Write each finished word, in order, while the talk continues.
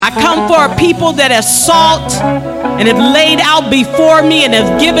I come for a people that have sought and have laid out before me and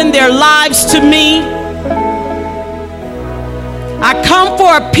have given their lives to me. I come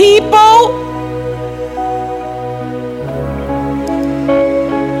for a people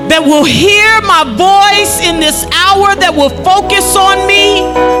that will hear my voice in this hour, that will focus on me.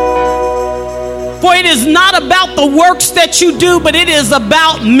 For it is not about the works that you do, but it is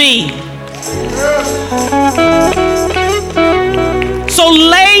about me. So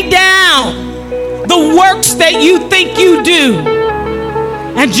lay down the works that you think you do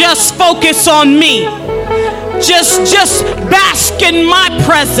and just focus on me. Just bask in my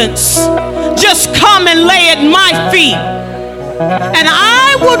presence. Just come and lay at my feet. And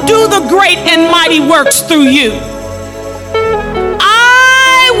I will do the great and mighty works through you.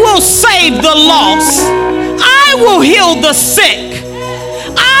 I will save the lost. I will heal the sick.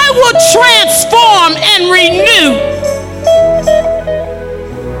 I will transform and renew.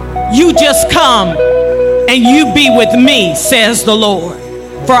 You just come and you be with me, says the Lord.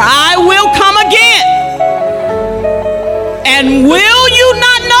 For I will come again. And will you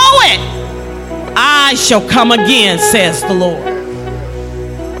not know it? I shall come again, says the Lord.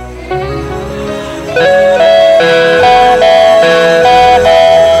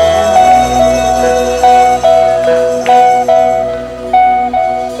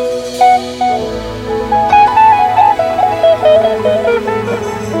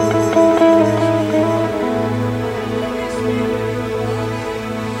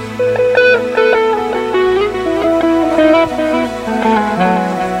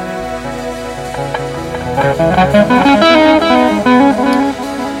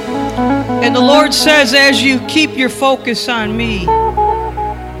 And the Lord says, as you keep your focus on me, the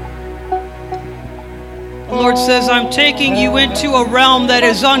Lord says, I'm taking you into a realm that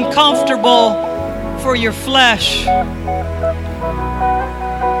is uncomfortable for your flesh.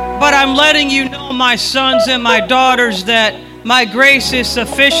 But I'm letting you know, my sons and my daughters, that my grace is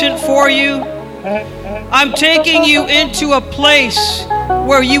sufficient for you. I'm taking you into a place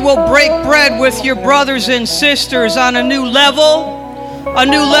where you will break bread with your brothers and sisters on a new level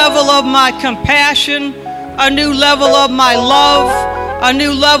of my compassion, a new level of my love, a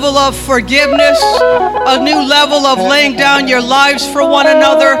new level of forgiveness, a new level of laying down your lives for one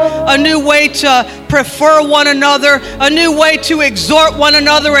another, a new way to prefer one another, a new way to exhort one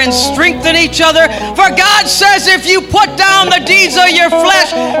another and strengthen each other. For God says, if you put down the deeds of your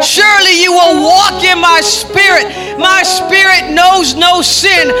flesh, surely you will walk in my spirit. My spirit knows no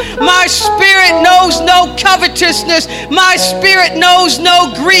sin. My spirit knows no covetousness. My spirit knows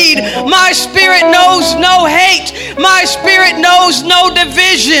no greed. My spirit knows no hate. My spirit knows no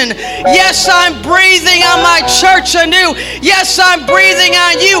division. Yes, I'm breathing on my church anew. Yes, I'm breathing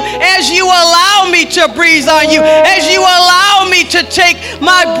on you as you allow me to breathe on you, as you allow me to take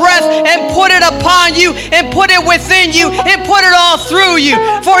my breath and put it upon you and put it within you and put it all through you.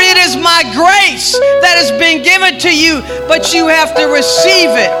 For it is my grace that has been given to you, but you have to receive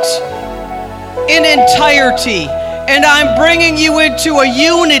it in entirety. And I'm bringing you into a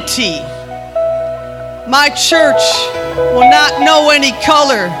unity. My church will not know any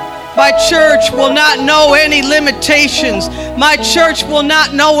color. My church will not know any limitations. My church will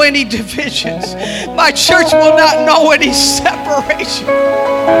not know any divisions. My church will not know any separation.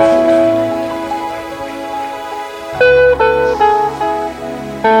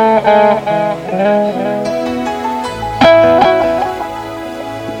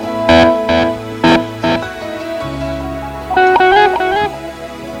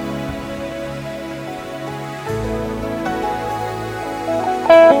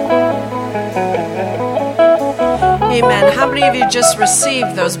 Amen. How many of you just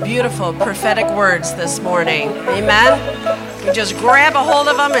received those beautiful prophetic words this morning? Amen. We just grab a hold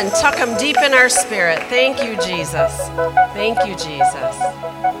of them and tuck them deep in our spirit. Thank you, Jesus. Thank you, Jesus.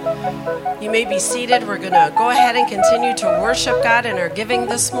 You may be seated. We're going to go ahead and continue to worship God in our giving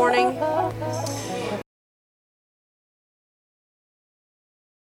this morning.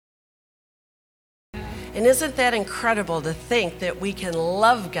 And isn't that incredible to think that we can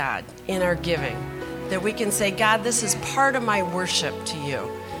love God in our giving? That we can say, God, this is part of my worship to you.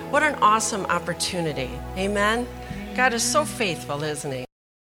 What an awesome opportunity. Amen. God is so faithful, isn't he?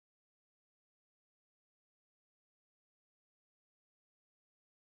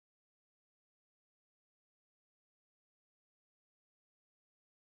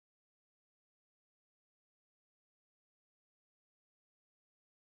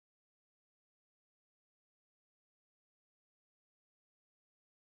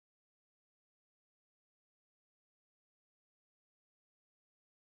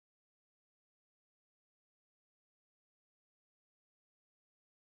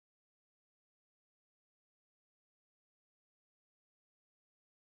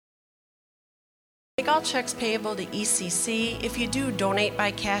 all checks payable to ECC. If you do donate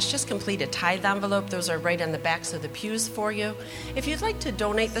by cash, just complete a tithe envelope. Those are right on the backs of the pews for you. If you'd like to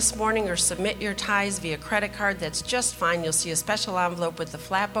donate this morning or submit your tithes via credit card, that's just fine. You'll see a special envelope with the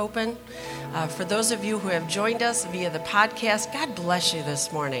flap open. For those of you who have joined us via the podcast, God bless you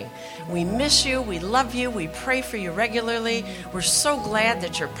this morning. We miss you. We love you. We pray for you regularly. We're so glad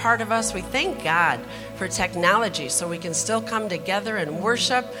that you're part of us. We thank God for technology so we can still come together and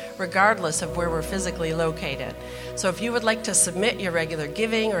worship regardless of where we're physically located. So if you would like to submit your regular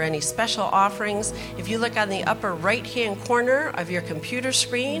giving or any special offerings, if you look on the upper right-hand corner of your computer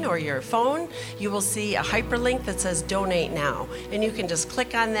screen or your phone, you will see a hyperlink that says Donate Now. And you can just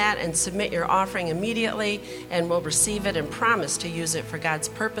click on that and submit your offering immediately, and we'll receive it and promise to use it for God's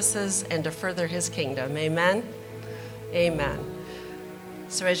purposes and to further His kingdom. Amen? Amen.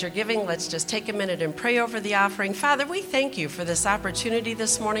 So as you're giving, let's just take a minute and pray over the offering. Father, we thank you for this opportunity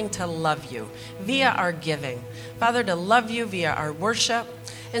this morning to love you via our giving. Father, to love you via our worship.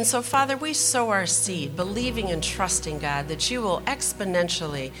 And so, Father, we sow our seed, believing and trusting, God, that you will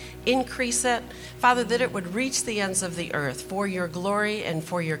exponentially increase it. Father, that it would reach the ends of the earth for your glory and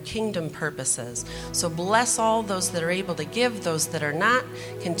for your kingdom purposes. So bless all those that are able to give, those that are not.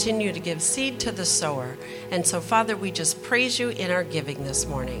 Continue to give seed to the sower. And so, Father, we just praise you in our giving this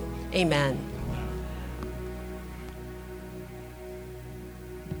morning. Amen.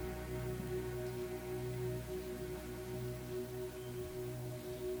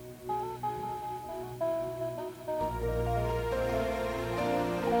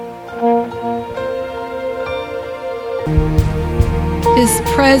 His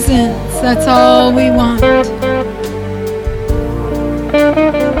presence, that's all we want.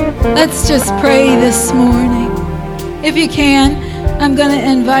 Let's just pray this morning. If you can, I'm going to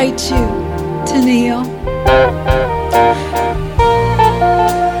invite you to kneel.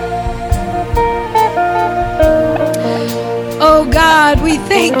 Oh God, we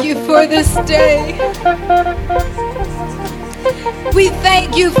thank you for this day. We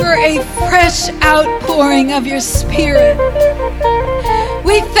thank you for a fresh outpouring of your Spirit.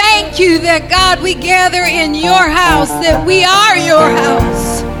 We thank you that, God, we gather in your house, that we are your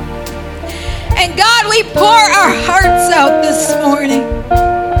house. And God, we pour our hearts out this morning.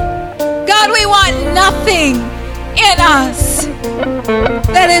 God, we want nothing in us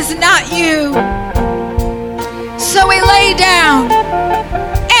that is not you. So we lay down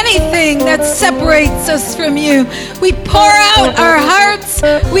anything that separates us from you. We pour out our hearts.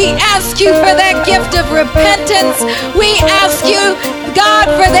 We ask you for that gift of repentance. We ask you, God,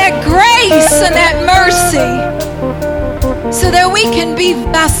 for that grace and that mercy so that we can be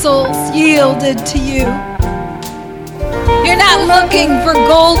vessels yielded to you. You're not looking for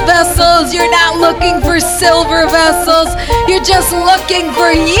gold vessels. You're not looking for silver vessels. You're just looking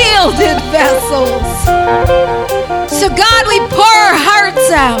for yielded vessels. So God, we pour our hearts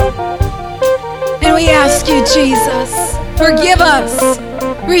out and we ask you, Jesus, forgive us,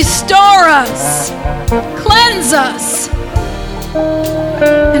 restore us, cleanse us.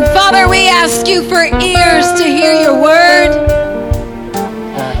 And Father, we ask you for ears to hear your word,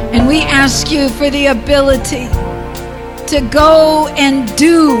 and we ask you for the ability to go and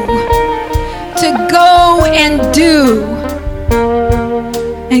do,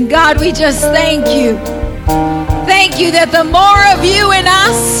 And God, we just thank you. Thank you that the more of you in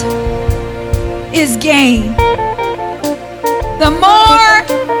us is gain. The more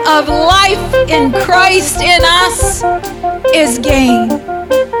of life in Christ in us is gain.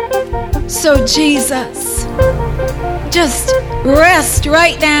 So Jesus, just rest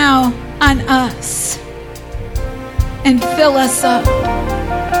right now on us and fill us up.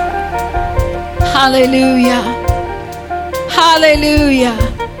 Hallelujah. Hallelujah.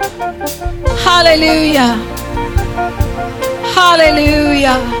 Hallelujah.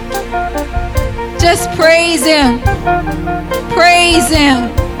 Hallelujah. Just praise him. Praise him.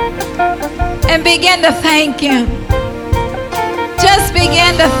 And begin to thank him. Just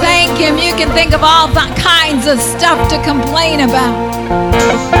begin to thank him. You can think of all kinds of stuff to complain about,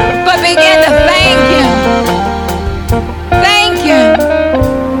 but begin to thank him. Thank him.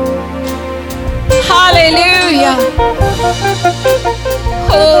 Hallelujah.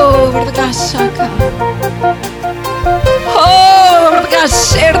 Oh, the Gashaka. Oh, the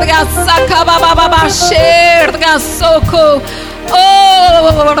Gasher, the Gasaka, Baba, Share, the Gasoko.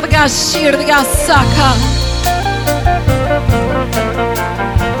 Oh, the Gashir, the Gasaka.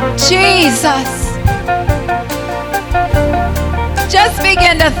 Jesus. Just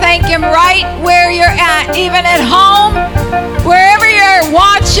begin to thank him right where you're at, even at home, wherever you're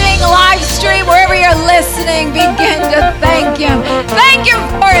watching live stream, wherever you're listening, begin to thank him. Thank him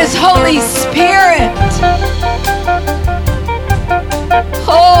for his Holy Spirit.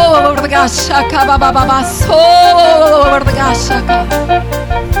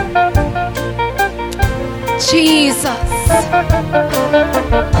 Jesus.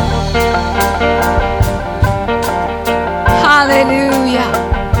 Hallelujah.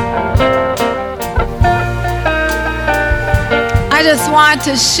 I just want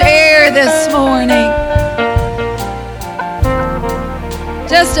to share this morning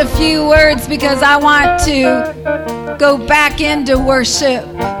just a few words because I want to go back into worship.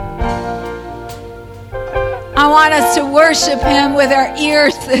 I want us to worship Him with our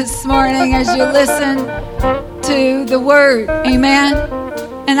ears this morning as you listen to the Word. Amen.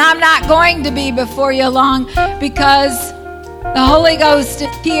 And I'm not going to be before you long because the Holy Ghost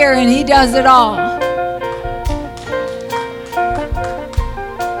is here and He does it all.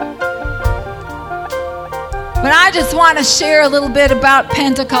 But I just want to share a little bit about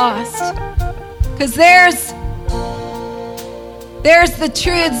Pentecost because there's the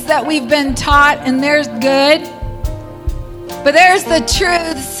truths that we've been taught and there's good. But there's the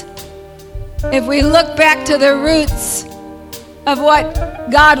truths if we look back to the roots of what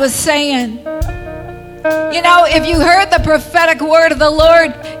God was saying. You know, if you heard the prophetic word of the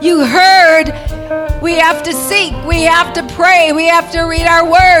Lord, you heard we have to seek, we have to pray, we have to read our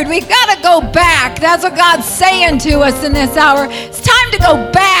word. We've got to go back. That's what God's saying to us in this hour. It's time to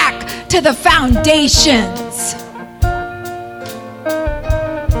go back to the foundations.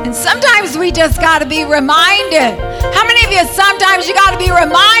 And sometimes we just got to be reminded. How many of you, sometimes you got to be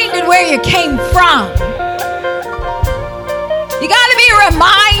reminded where you came from? You got to be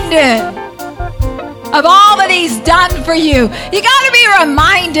reminded of all that He's done for you. You got to be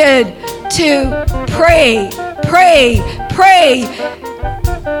reminded to pray, pray, pray.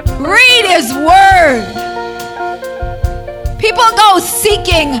 Read His Word. People go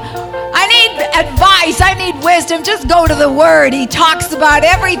seeking, I need advice, I need wisdom. Just go to the Word. He talks about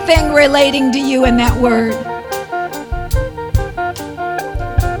everything relating to you in that Word.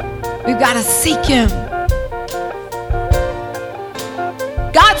 We've got to seek Him.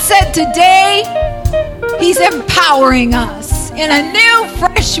 God said today, He's empowering us in a new,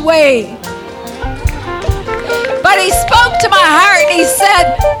 fresh way. But He spoke to my heart and He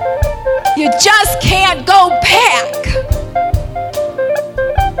said, you just can't go back.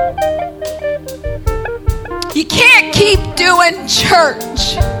 You can't keep doing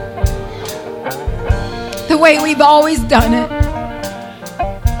church the way we've always done it.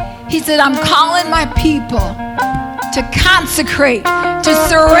 He said, I'm calling my people to consecrate, to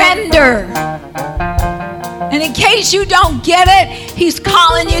surrender. And in case you don't get it, He's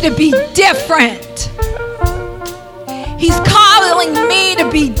calling you to be different. He's calling me to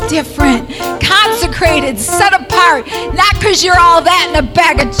be different, consecrated, set apart, not because you're all that in a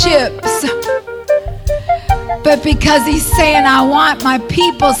bag of chips, but because He's saying, I want my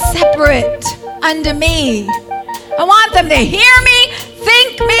people separate unto me. I want them to hear me,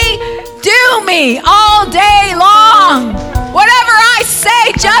 think me, do me all day long. Whatever I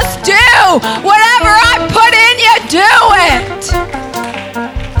say, just do. Whatever I put in you, do it.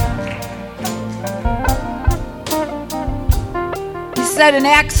 He said in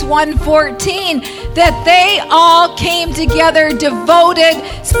Acts 1:14 that they all came together devoted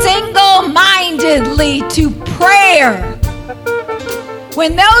single-mindedly to prayer.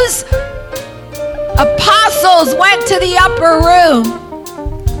 When those apostles went to the upper room,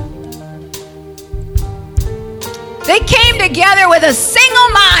 they came together with a single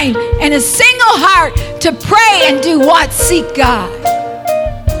mind and a single heart to pray and do what? Seek God.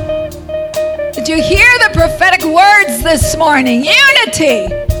 Did you hear the prophetic words this morning? Unity.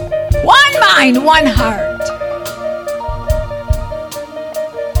 One mind, one heart.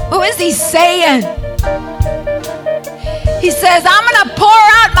 What was He saying? He says, I'm going to pour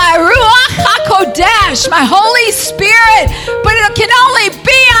out my Ruach HaKodesh, my Holy Spirit, but it can only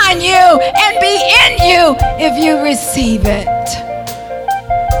be on you and be in you if you receive it.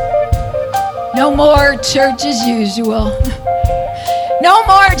 No more church as usual. No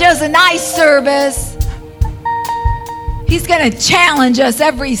more just a nice service. He's going to challenge us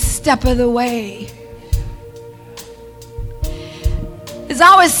every step of the way. As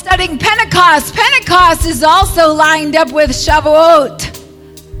I was studying Pentecost, Pentecost is also lined up with Shavuot,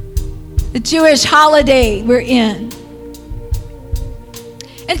 the Jewish holiday we're in.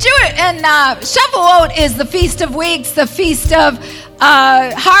 And Shavuot is the Feast of Weeks, the Feast of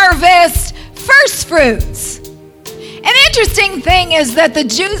Harvest, first fruits. An interesting thing is that the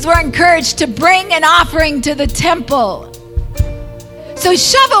Jews were encouraged to bring an offering to the temple. So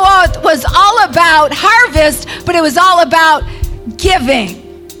Shavuot was all about harvest, but it was all about giving.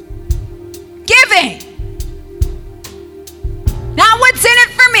 Giving. Not what's in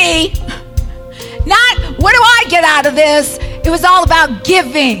it for me. Not what do I get out of this. It was all about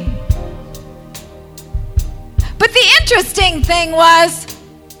giving. But the interesting thing was,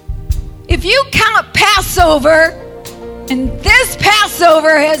 if you count Passover, and this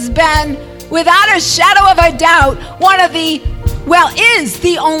Passover has been, without a shadow of a doubt, is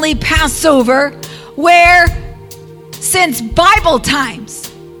the only Passover where, since Bible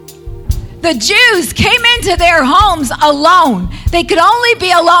times, the Jews came into their homes alone. They could only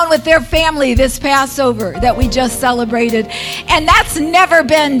be alone with their family this Passover that we just celebrated. And that's never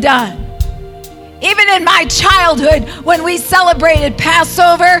been done. Even in my childhood, when we celebrated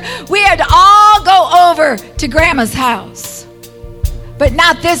Passover, we had to all go over to Grandma's house. But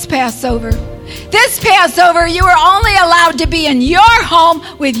not this Passover. This Passover, you were only allowed to be in your home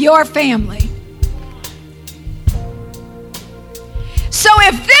with your family. So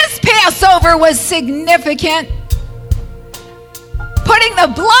if this Passover was significant, putting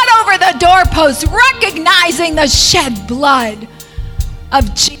the blood over the doorpost, recognizing the shed blood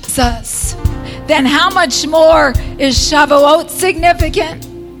of Jesus, then how much more is Shavuot significant?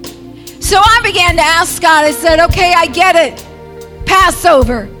 So I began to ask God. I said, okay, I get it.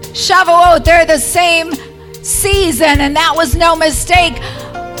 Passover, Shavuot, they're the same season, and that was no mistake.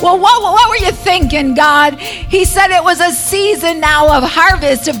 Well, what were you thinking, God? He said it was a season now of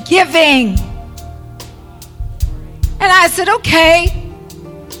harvest, of giving. And I said, okay,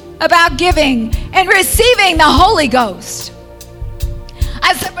 about giving and receiving the Holy Ghost.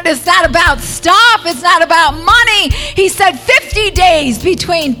 I said, but it's not about stuff. It's not about money. He said 50 days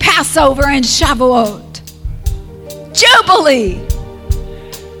between Passover and Shavuot. Jubilee.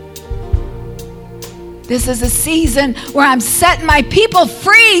 This is a season where I'm setting my people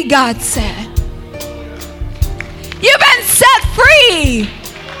free, God said. You've been set free.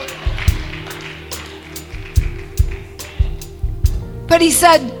 But he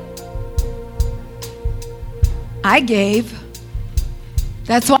said, I gave.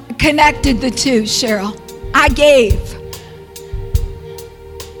 That's why I connected the two, Cheryl. I gave.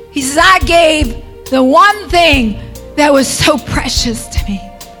 He says, I gave the one thing that was so precious to me.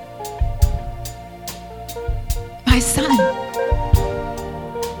 My son.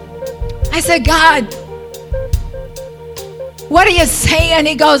 I said, God, what are you saying?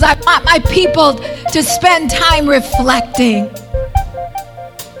 He goes, I want my people to spend time reflecting.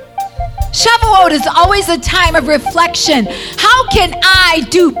 Shavuot is always a time of reflection. How can I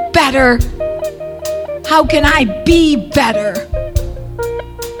do better? How can I be better?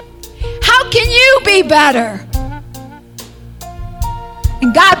 How can you be better?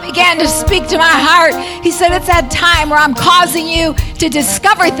 And God began to speak to my heart. He said, it's that time where I'm causing you to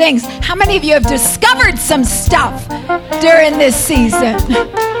discover things. How many of you have discovered some stuff during this season?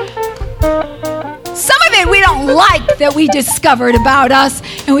 Some of it we don't like that we discovered about us.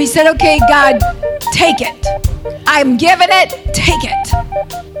 And we said, okay, God, take it. I'm giving it, take it.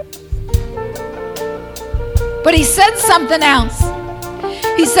 But he said something else.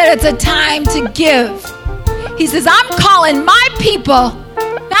 He said, it's a time to give. He says, I'm calling my people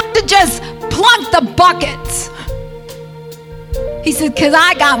not to just plunk the buckets. He said, because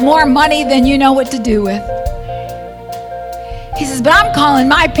I got more money than you know what to do with. He says, but I'm calling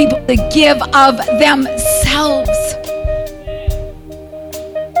my people to give of themselves.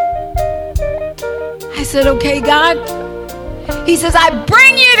 I said, okay, God. He says, I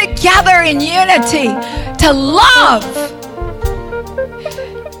bring you together in unity to love.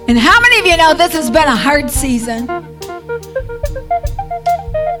 And how many of you know this has been a hard season?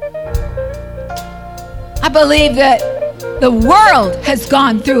 I believe that the world has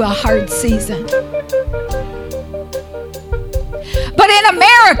gone through a hard season. But in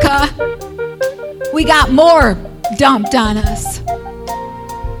America, we got more dumped on us.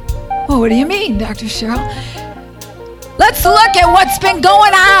 Well, what do you mean, Dr. Cheryl? Let's look at what's been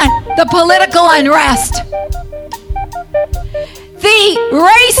going on, the political unrest. The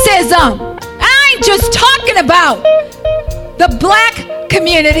racism. I ain't just talking about the black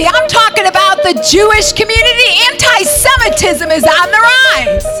community. I'm talking about the Jewish community. Anti-Semitism is on the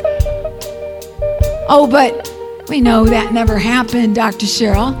rise. Oh, but we know that never happened, Dr.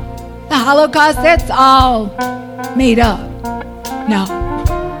 Cheryl. The Holocaust, that's all made up. No.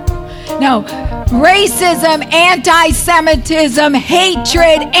 Racism, anti-Semitism,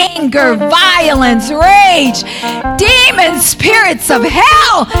 hatred, anger, violence, rage, demon spirits of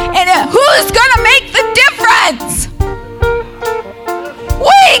hell. And who's going to make the difference?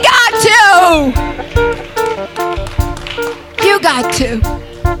 We got to. You got to.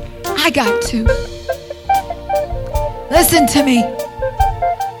 I got to. Listen to me.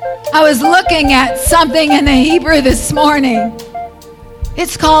 I was looking at something in the Hebrew this morning.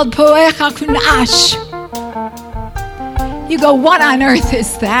 It's called Poecha Kunash. You go, what on earth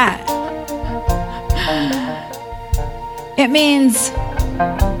is that? It means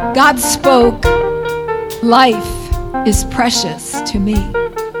God spoke, life is precious to me.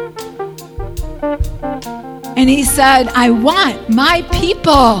 And he said, I want my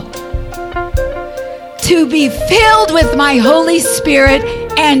people to be filled with my Holy Spirit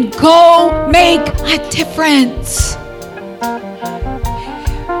and go make a difference.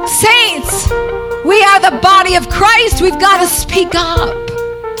 Saints, we are the body of Christ. We've got to speak up.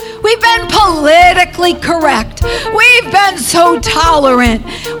 We've been politically correct. We've been so tolerant.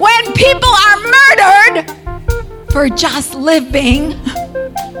 When people are murdered for just living,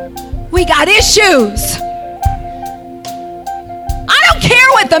 we got issues. I don't care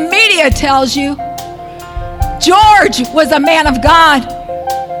what the media tells you. George was a man of God.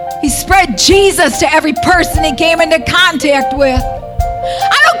 He spread Jesus to every person he came into contact with.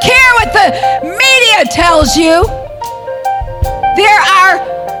 I don't care what the media tells you. There are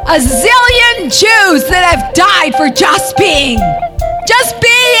a zillion Jews that have died for just being. Just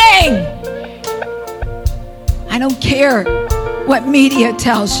being. I don't care what media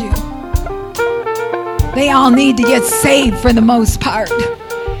tells you. They all need to get saved for the most part.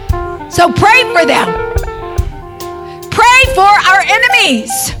 So pray for them. Pray for our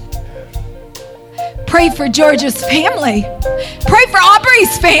enemies. Pray for George's family. Pray for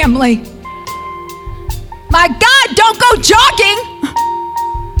Aubrey's family. My God, don't go jogging.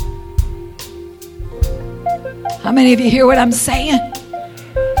 How many of you hear what I'm saying?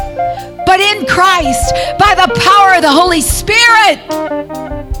 But in Christ, by the power of the Holy Spirit,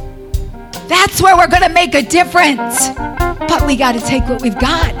 that's where we're going to make a difference. But we got to take what we've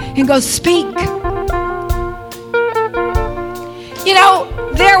got and go speak. You know,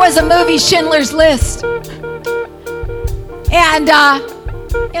 there was a movie, Schindler's List. And,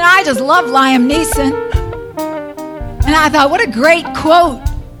 I just love Liam Neeson. And I thought, what a great quote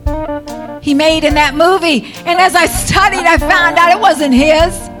he made in that movie. And as I studied, I found out it wasn't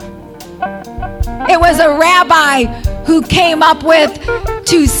his. It was a rabbi who came up with,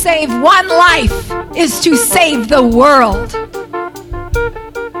 to save one life is to save the world.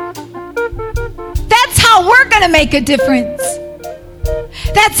 That's how we're going to make a difference.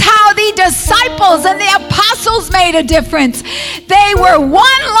 That's how the disciples and the apostles made a difference. They were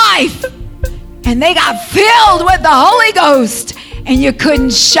one life, and they got filled with the Holy Ghost, and you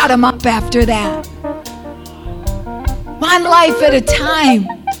couldn't shut them up after that. One life at a time.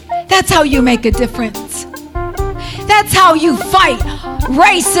 That's how you make a difference. That's how you fight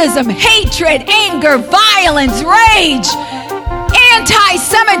racism, hatred, anger, violence, rage,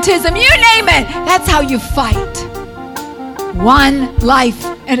 anti-Semitism, you name it. That's how you fight. One life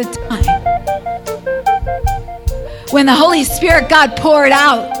at a time. When the Holy Spirit got poured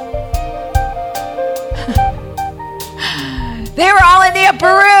out, they were all in the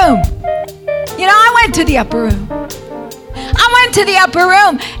upper room. You know, I went to the upper room. I went to the upper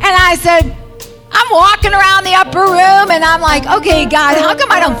room and I said, I'm walking around the upper room and I'm like, okay, God, how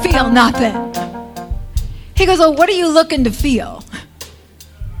come I don't feel nothing? He goes, well, what are you looking to feel?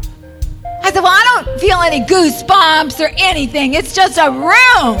 I said, well, I don't feel any goosebumps or anything. It's just a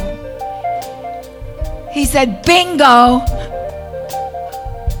room. He said, bingo.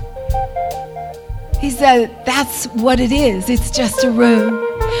 He said, that's what it is. It's just a room.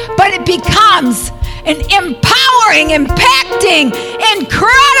 But it becomes an empowering, impacting,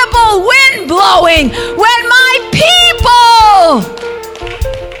 incredible wind blowing when my people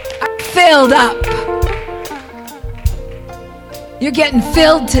are filled up. You're getting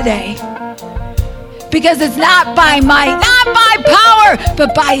filled today. Because it's not by might, not by power,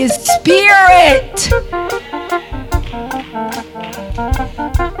 but by His Spirit.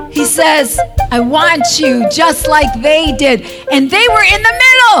 He says, I want you just like they did. And they were in the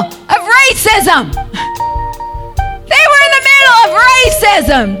middle of racism. They were in the middle of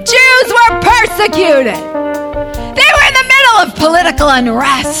racism. Jews were persecuted. They were in the middle of political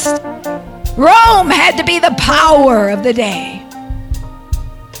unrest. Rome had to be the power of the day.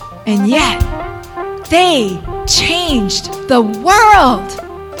 And yet, they changed the world.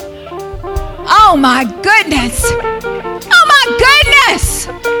 Oh my goodness. Oh my goodness.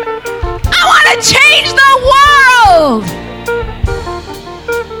 I want to change the world.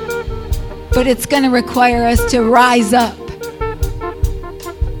 But it's going to require us to rise up.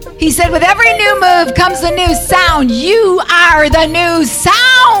 He said, with every new move comes a new sound. You are the new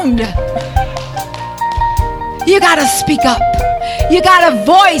sound. You got to speak up. You got to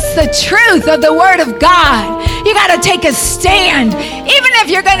voice the truth of the Word of God. You got to take a stand. Even if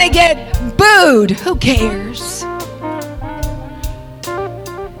you're going to get booed, who cares?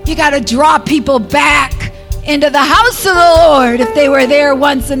 You got to draw people back into the house of the Lord if they were there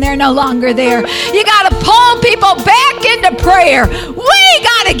once and they're no longer there. You got to pull people back into prayer. We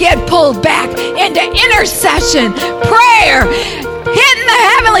got to get pulled back into intercession, prayer, hitting the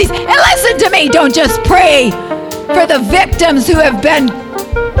heavenlies. And listen to me, don't just pray for the victims who have been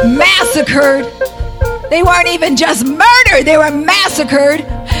massacred. They weren't even just murdered, they were massacred.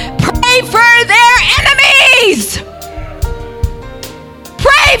 Pray for their enemies.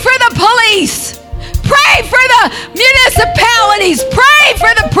 Pray for the police. Pray for the municipalities. Pray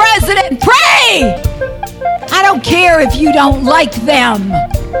for the president. Pray. I don't care if you don't like them.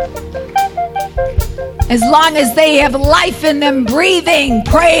 As long as they have life in them, breathing,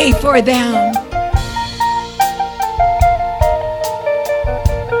 pray for them.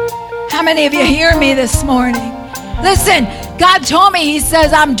 How many of you hear me this morning? Listen, God told me, He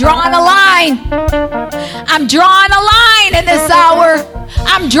says, I'm drawing a line. I'm drawing a line in this hour.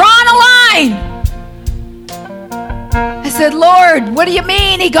 I'm drawing a line. I said, Lord, what do you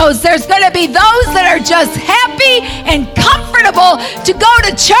mean? He goes, there's going to be those that are just happy and comfortable to go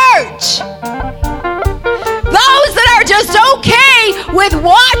to church. Those that are just okay with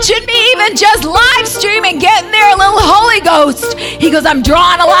watching me even just live stream and getting their little Holy Ghost. He goes, I'm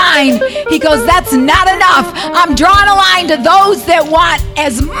drawing a line. He goes, that's not enough. I'm drawing a line to those that want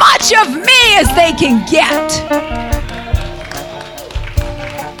as much of me as they can get.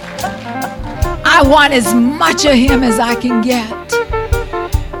 I want as much of Him as I can get.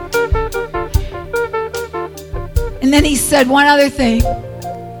 And then He said one other thing.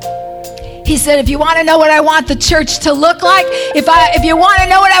 He said, if you want to know what I want the church to look like, if you want to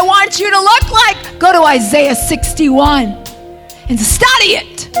know what I want you to look like, go to Isaiah 61 and study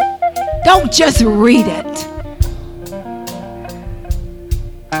it. Don't just read it.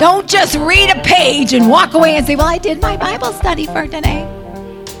 Don't just read a page and walk away and say, well, I did my Bible study for today.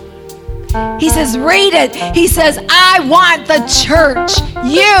 He says, read it. He says, I want the church,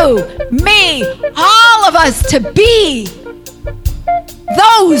 you, me, all of us to be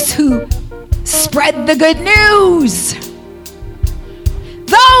those who spread the good news.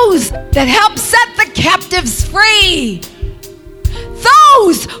 Those that help set the captives free.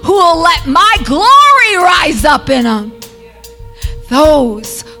 Those who will let my glory rise up in them.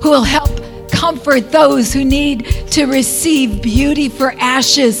 Those who will help comfort those who need to receive beauty for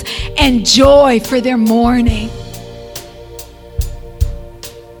ashes and joy for their mourning.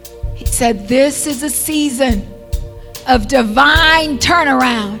 He said, this is a season of divine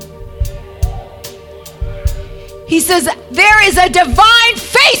turnaround. He says, there is a divine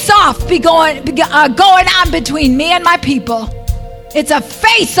face-off going on between me and my people. It's a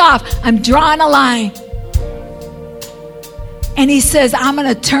face-off. I'm drawing a line. And He says, I'm going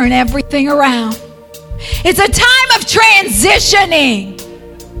to turn everything around. It's a time of transitioning.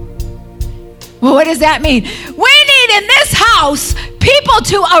 Well, what does that mean? We need in this house people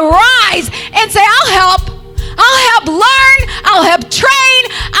to arise and say, I'll help learn, I'll help train,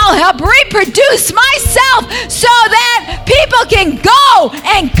 I'll help reproduce myself so that people can go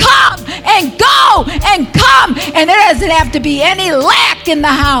and come and go and come, and there doesn't have to be any lack in the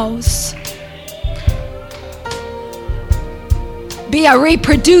house. Be a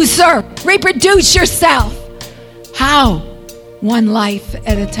reproducer. Reproduce yourself. How? One life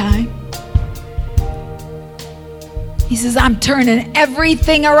at a time. He says, I'm turning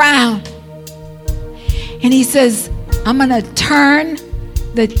everything around. And He says, I'm going to turn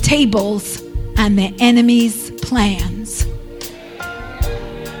the tables on the enemy's plans.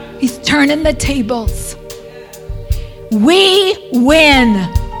 He's turning the tables. We win.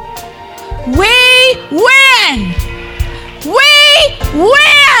 We win. We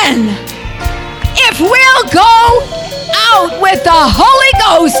win. If we'll go out with the Holy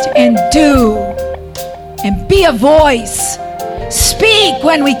Ghost and do and be a voice. Speak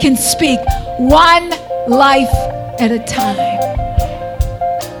when we can speak. One life at a time.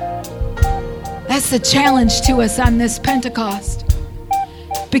 That's the challenge to us on this Pentecost,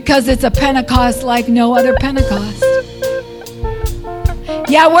 because it's a Pentecost like no other Pentecost.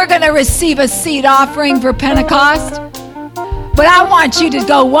 Yeah, we're going to receive a seed offering for Pentecost, but I want you to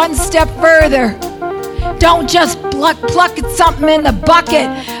go one step further. Don't just pluck something in the bucket,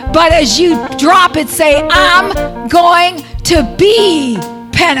 but as you drop it, say, I'm going to be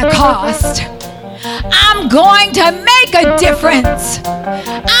Pentecost. I'm going to make a difference.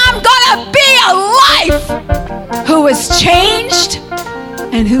 I'm going to be a life who is changed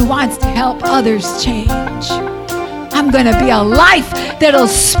and who wants to help others change. I'm going to be a life that'll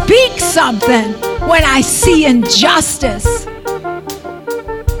speak something when I see injustice.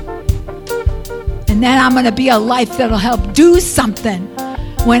 And then I'm going to be a life that'll help do something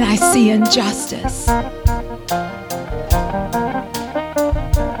when I see injustice.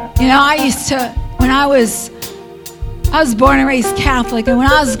 You know, I was born and raised Catholic, and when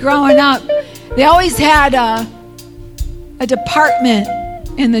I was growing up, they always had a department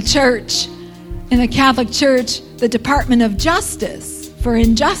in the church, in the Catholic Church, the Department of Justice for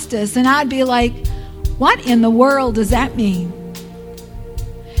injustice. And I'd be like, what in the world does that mean?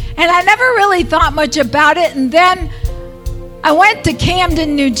 And I never really thought much about it. And then I went to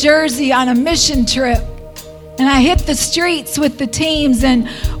Camden, New Jersey on a mission trip. And I hit the streets with the teams, and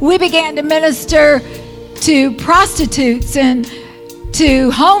we began to minister to prostitutes and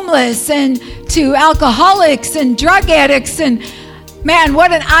to homeless and to alcoholics and drug addicts. And man,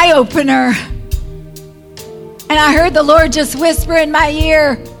 what an eye-opener. And I heard the Lord just whisper in my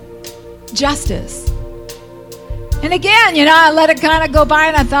ear, justice. And again, you know, I let it kind of go by,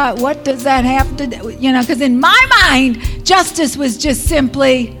 and I thought, what does that have to do? You know, because in my mind, justice was just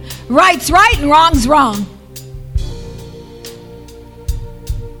simply right's right and wrong's wrong.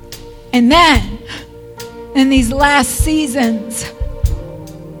 And then, in these last seasons,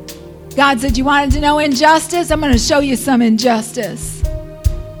 God said, you wanted to know injustice? I'm going to show you some injustice.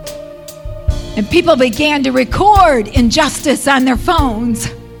 And people began to record injustice on their phones.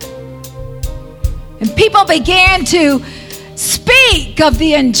 And people began to speak of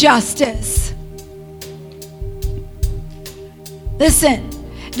the injustice. Listen,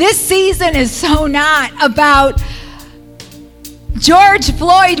 this season is so not about George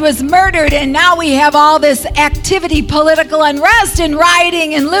Floyd was murdered, and now we have all this activity, political unrest and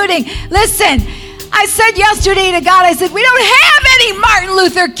rioting and looting. Listen, I said yesterday to God, I said, we don't have any Martin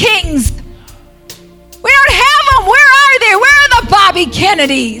Luther Kings. We don't have them. Where are they? Where are the Bobby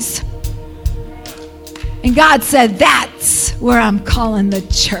Kennedys? And God said, that's where I'm calling the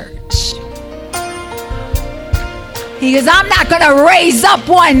church. He goes, I'm not going to raise up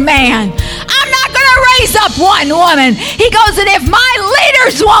one man. I'm not going to raise up one woman. He goes, and if my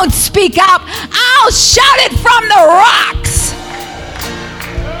leaders won't speak up, I'll shout it from the rocks.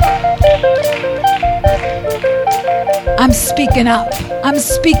 I'm speaking up. I'm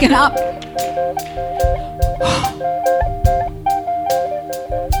speaking up.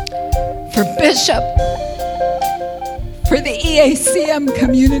 For Bishop, for the EACM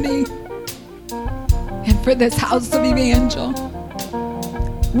community, and for this house of Evangel.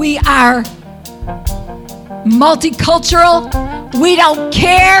 We are multicultural. We don't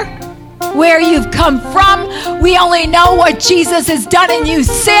care where you've come from. We only know what Jesus has done in you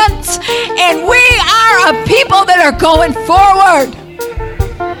since. And we are a people that are going forward,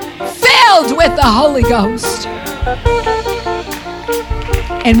 filled with the Holy Ghost.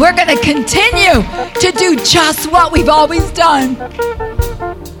 And we're going to continue to do just what we've always done.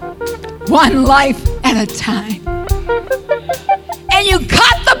 One life at a time. And you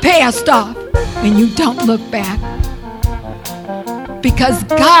cut the past off and you don't look back. Because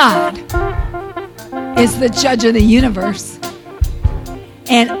God is the judge of the universe.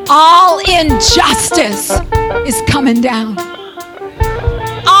 And all injustice is coming down.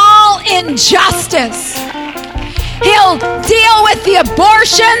 All injustice. He'll deal with the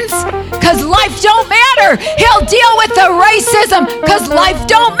abortions because life don't matter. He'll deal with the racism because life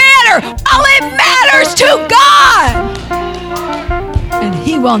don't matter. All it matters to God. And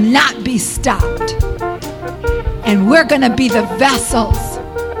he will not be stopped. And we're going to be the vessels.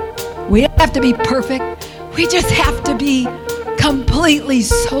 We don't have to be perfect. We just have to be completely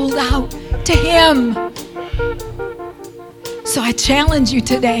sold out to him. So I challenge you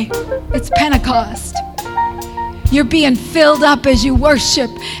today. It's Pentecost. You're being filled up as you worship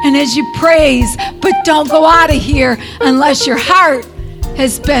and as you praise, but don't go out of here unless your heart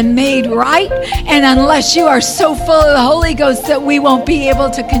has been made right and unless you are so full of the Holy Ghost that we won't be able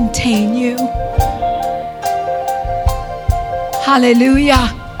to contain you. Hallelujah.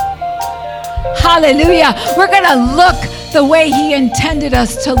 Hallelujah. We're going to look the way he intended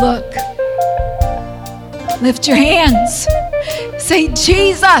us to look. Lift your hands. Say,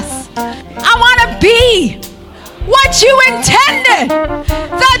 Jesus, I want to be what you intended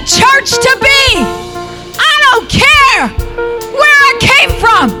the church to be. I don't care where I came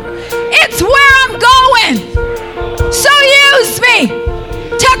from. It's where I'm going. So use me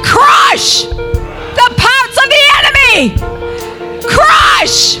to crush the pots of the enemy.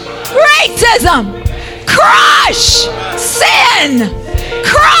 Crush racism. Crush sin.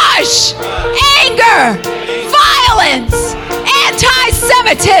 Crush anger, violence,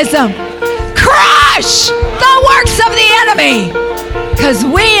 anti-Semitism. Crush the works of the enemy, because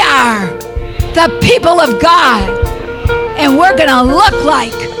we are the people of God, and we're going to look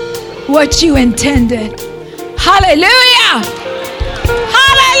like what you intended. Hallelujah!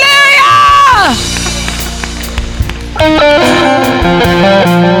 Hallelujah! Come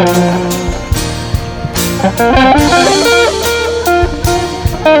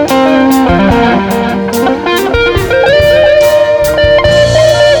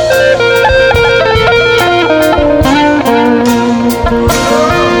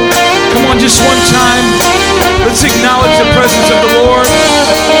on, just one time. Let's acknowledge the presence of the Lord.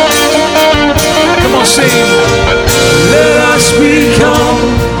 Come on, sing. Let us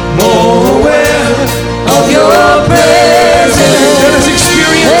become more aware of your presence. Let us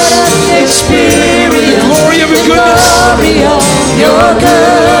experience the glory of your goodness.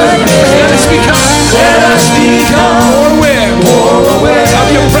 Let us become more aware of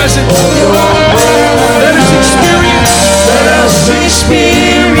your presence. Let us experience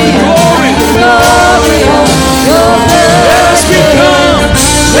glory.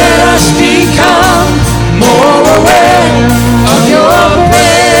 Let us become more aware of your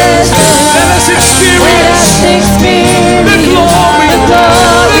presence. Let us experience the glory.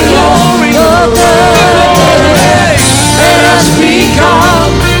 Let us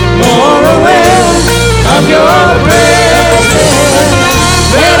become more aware of your presence.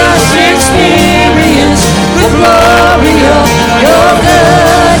 Let us experience the glory of your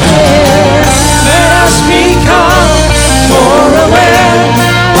goodness. Let us become more aware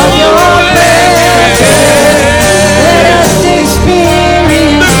of your presence. Let us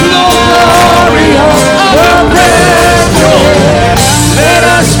experience the glory of your presence. Let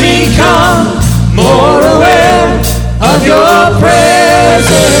us become more aware of your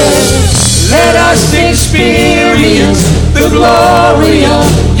presence. Let us experience the glory of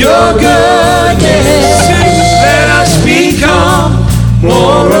your goodness. Let us become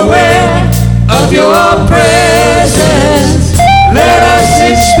more aware of your presence. Let us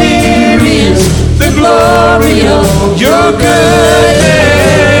experience the glory of your goodness.